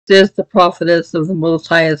is the prophetess of the Most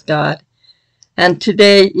Highest God, and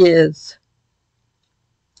today is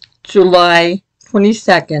July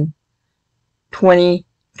 22nd,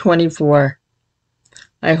 2024.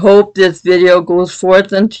 I hope this video goes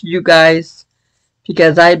forth unto you guys,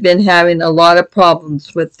 because I've been having a lot of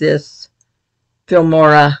problems with this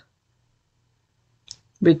Filmora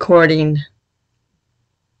recording.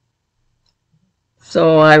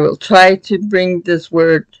 So I will try to bring this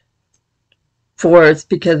word forth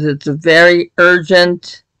because it's a very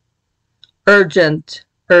urgent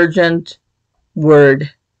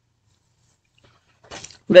word.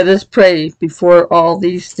 Let us pray before all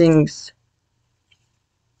these things.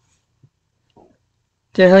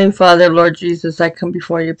 Dear Heavenly Father, Lord Jesus, I come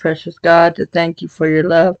before you, precious God, to thank you for your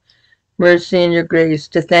love, mercy, and your grace,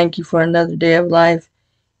 to thank you for another day of life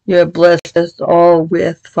you have blessed us all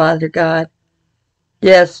with, Father God.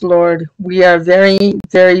 Yes, Lord, we are very,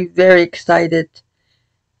 very, very excited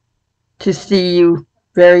to see you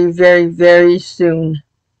very, very, very soon.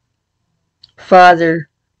 Father,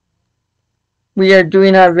 we are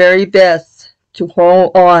doing our very best to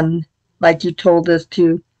hold on like you told us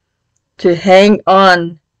to hang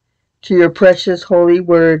on to your precious holy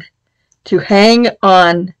word, to hang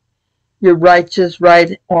on your righteous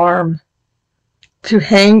right arm, to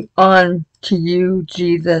hang on to you,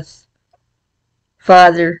 Jesus.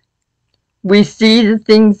 Father, we see the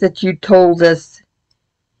things that you told us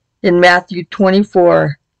in Matthew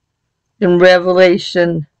 24, in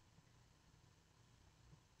Revelation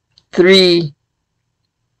 3,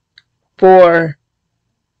 4.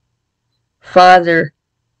 Father,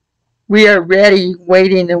 we are ready,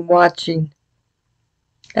 waiting, and watching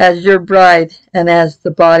as your bride and as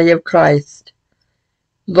the body of Christ.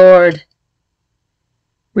 Lord,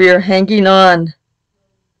 we are hanging on,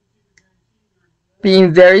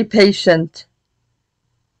 being very patient,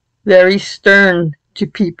 very stern to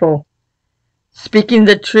people, speaking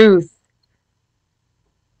the truth,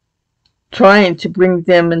 trying to bring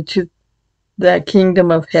them into the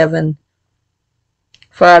kingdom of heaven.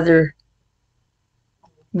 Father,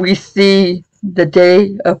 we see the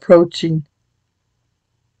day approaching.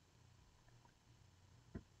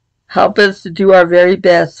 Help us to do our very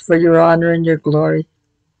best for your honor and your glory.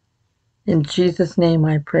 In Jesus' name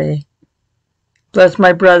I pray. Bless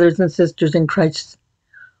my brothers and sisters in Christ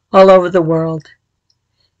all over the world.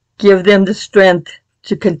 Give them the strength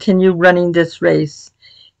to continue running this race.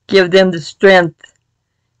 Give them the strength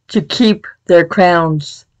to keep their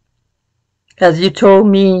crowns. As you told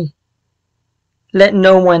me, let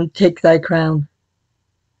no one take thy crown.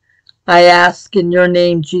 I ask in your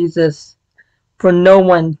name, Jesus, for no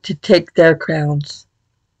one to take their crowns.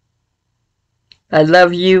 I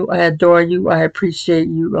love you, I adore you, I appreciate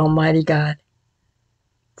you, Almighty God,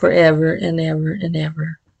 forever and ever and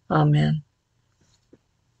ever. Amen.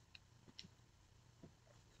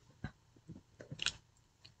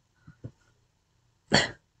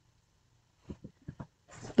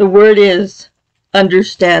 The word is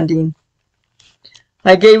understanding.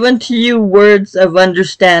 I gave unto you words of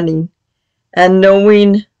understanding, and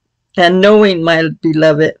knowing, my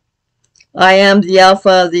beloved. I am the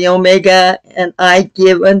Alpha, the Omega, and I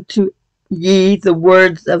give unto ye the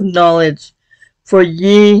words of knowledge, for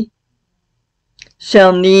ye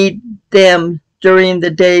shall need them during the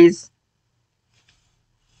days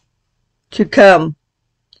to come.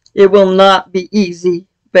 It will not be easy,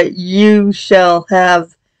 but you shall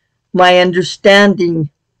have my understanding,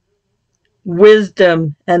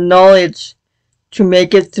 wisdom, and knowledge to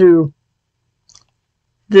make it through.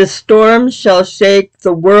 The storm shall shake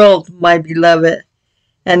the world, my beloved,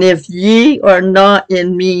 and if ye are not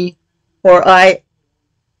in me, or I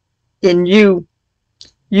in you,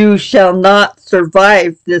 you shall not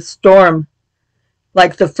survive this storm.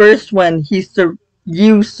 Like the first one,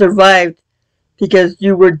 you survived because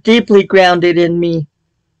you were deeply grounded in me.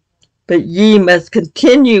 But ye must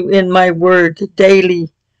continue in my word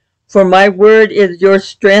daily, for my word is your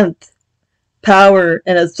strength, power,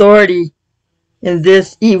 and authority in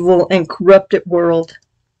this evil and corrupted world.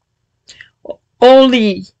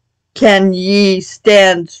 Only can ye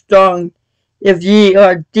stand strong if ye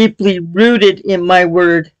are deeply rooted in my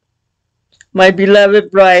word. My beloved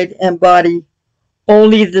bride and body,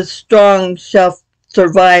 only the strong shall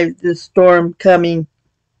survive this storm coming.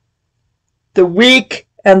 The weak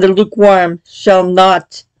and the lukewarm shall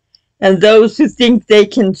not, and those who think they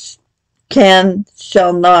can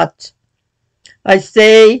shall not. I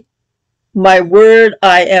say, my word,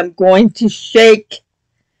 I am going to shake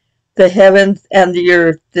the heavens and the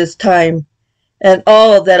earth this time, and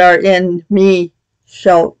all that are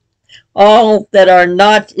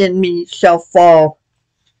not in me shall fall.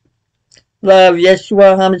 love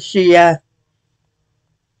Yeshua HaMashiach,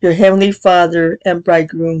 your heavenly Father and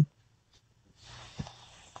bridegroom.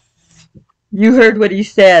 You heard what he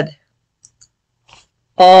said.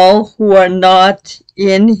 All who are not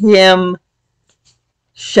in him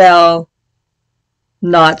shall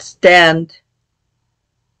not stand.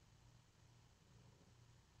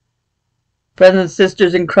 Brothers and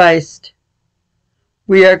sisters in Christ,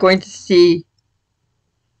 we are going to see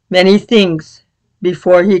many things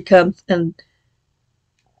before he comes and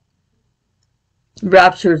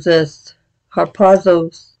raptures us,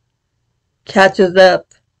 harpazos, catches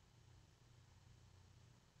up.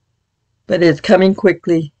 But it's coming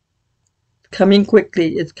quickly. It's coming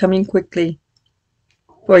quickly. It's coming quickly.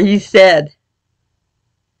 For he said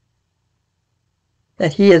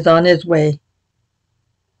that he is on his way.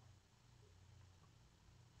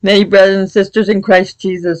 Many brothers and sisters in Christ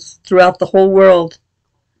Jesus throughout the whole world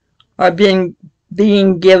are being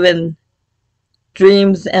given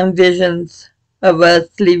dreams and visions of us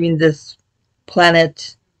leaving this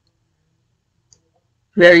planet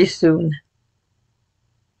very soon.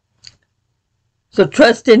 So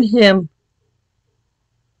trust in him.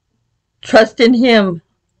 Trust in him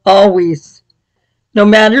always. No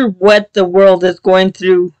matter what the world is going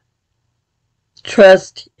through,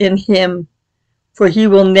 trust in him, for he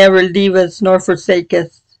will never leave us nor forsake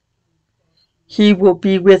us. He will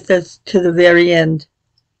be with us to the very end.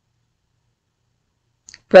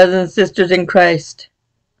 Brothers and sisters in Christ,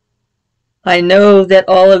 I know that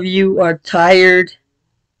all of you are tired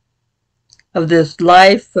of this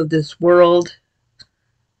life, of this world.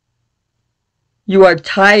 You are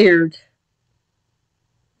tired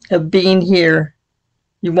of being here.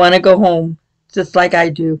 You want to go home, just like I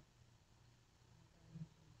do.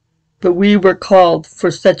 But we were called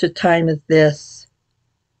for such a time as this.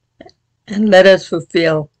 And let us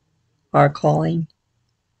fulfill our calling.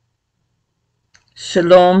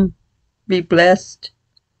 Shalom, be blessed,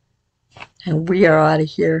 and we are out of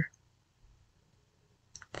here.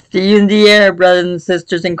 See you in the air, brothers and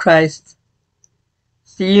sisters in Christ.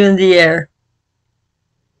 See you in the air,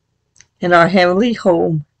 in our heavenly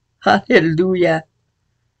home. Hallelujah.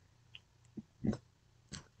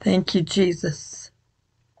 Thank you, Jesus.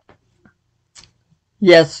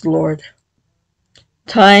 Yes, Lord.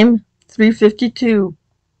 Time 3:52.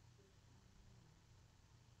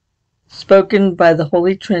 Spoken by the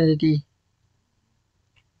Holy Trinity.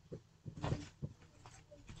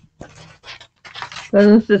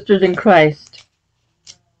 Brothers and sisters in Christ,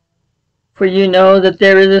 for you know that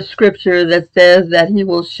there is a scripture that says that he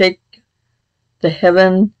will shake the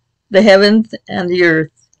heavens and the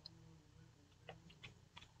earth.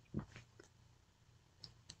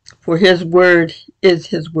 For his word is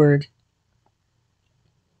his word.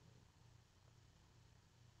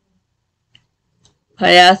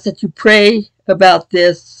 I ask that you pray about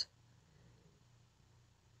this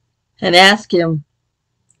and ask him,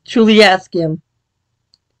 truly ask him,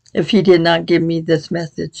 if he did not give me this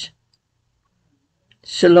message.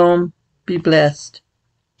 Shalom, be blessed.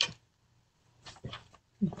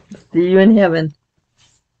 See you in heaven.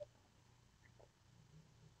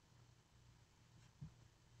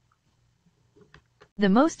 The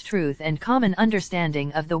most truth and common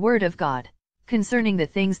understanding of the Word of God, concerning the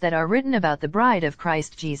things that are written about the bride of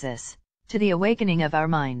Christ Jesus, to the awakening of our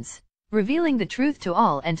minds, revealing the truth to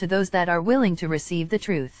all and to those that are willing to receive the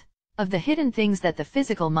truth, of the hidden things that the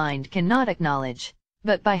physical mind cannot acknowledge,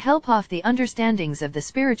 but by help of the understandings of the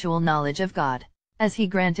spiritual knowledge of God, as he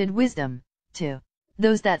granted wisdom, to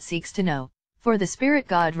those that seeks to know. For the Spirit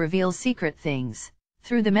God reveals secret things,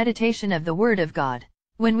 through the meditation of the Word of God.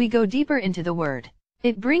 When we go deeper into the Word,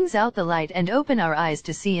 it brings out the light and open our eyes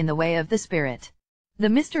to see in the way of the Spirit. The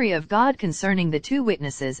mystery of God concerning the two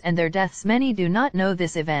witnesses and their deaths. Many do not know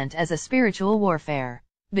this event as a spiritual warfare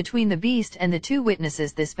between the beast and the two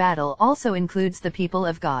witnesses. This battle also includes the people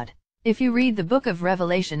of God. If you read the book of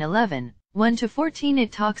Revelation 11, 1-14,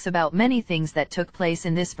 it talks about many things that took place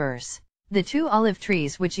in this verse. The two olive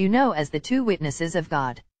trees, which you know as the two witnesses of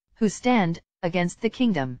God, who stand against the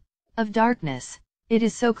kingdom of darkness. It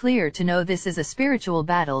is so clear to know this is a spiritual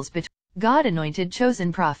battles between God anointed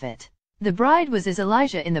chosen prophet. The bride was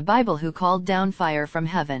Elijah in the Bible, who called down fire from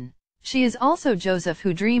heaven. She is also Joseph,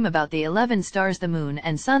 who dream about the 11 stars, the moon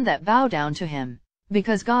and sun that bow down to him.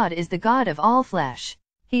 Because God is the God of all flesh,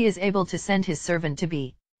 he is able to send his servant to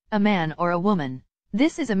be a man or a woman.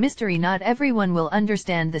 This is a mystery. Not everyone will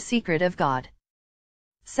understand the secret of God.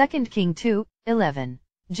 2 King 2:11.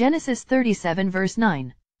 Genesis 37 verse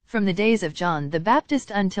 9. From the days of John the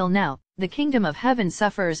Baptist until now, the kingdom of heaven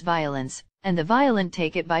suffers violence, and the violent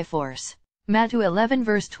take it by force. Matthew 11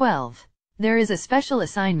 verse 12. There is a special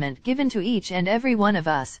assignment given to each and every one of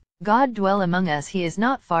us. God dwell among us, he is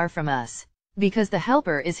not far from us, because the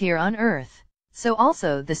Helper is here on earth. So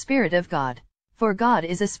also the Spirit of God. For God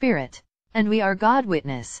is a Spirit, and we are God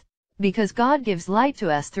witness, because God gives light to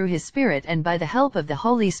us through his Spirit, and by the help of the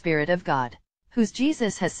Holy Spirit of God, whose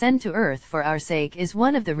Jesus has sent to earth for our sake, is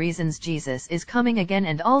one of the reasons Jesus is coming again,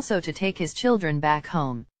 and also to take his children back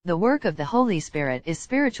home. The work of the Holy Spirit is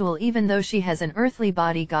spiritual. Even though she has an earthly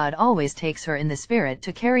body, God always takes her in the Spirit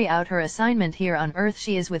to carry out her assignment here on earth.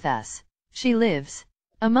 She is with us. She lives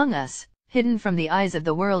among us. Hidden from the eyes of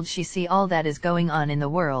the world, she see all that is going on in the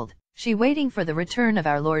world. She waiting for the return of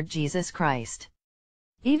our Lord Jesus Christ.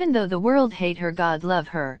 Even though the world hate her, God love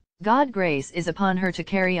her. God grace is upon her to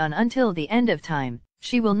carry on until the end of time.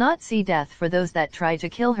 She will not see death, for those that try to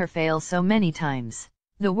kill her fail so many times.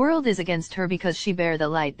 The world is against her because she bear the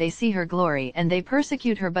light. They see her glory and they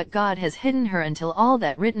persecute her, but God has hidden her until all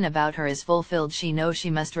that written about her is fulfilled. She knows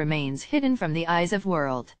she must remains hidden from the eyes of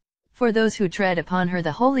world. For those who tread upon her,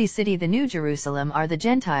 the holy city, the New Jerusalem, are the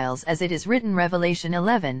Gentiles, as it is written, Revelation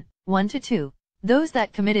 11, 1-2. Those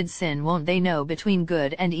that committed sin, won't they know between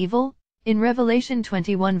good and evil? In Revelation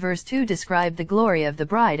 21 verse 2 describe the glory of the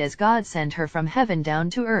bride as God sent her from heaven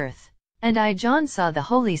down to earth. And I, John, saw the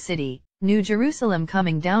holy city, New Jerusalem,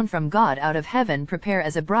 coming down from God out of heaven, prepare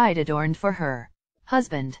as a bride adorned for her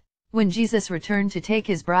husband. When Jesus returned to take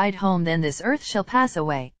his bride home, then this earth shall pass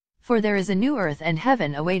away. For there is a new earth and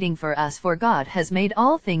heaven awaiting for us, for God has made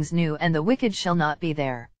all things new, and the wicked shall not be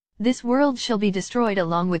there. This world shall be destroyed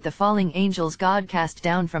along with the falling angels God cast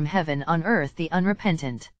down from heaven on earth the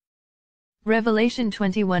unrepentant. Revelation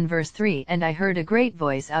 21 verse 3. And I heard a great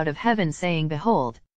voice out of heaven saying, Behold,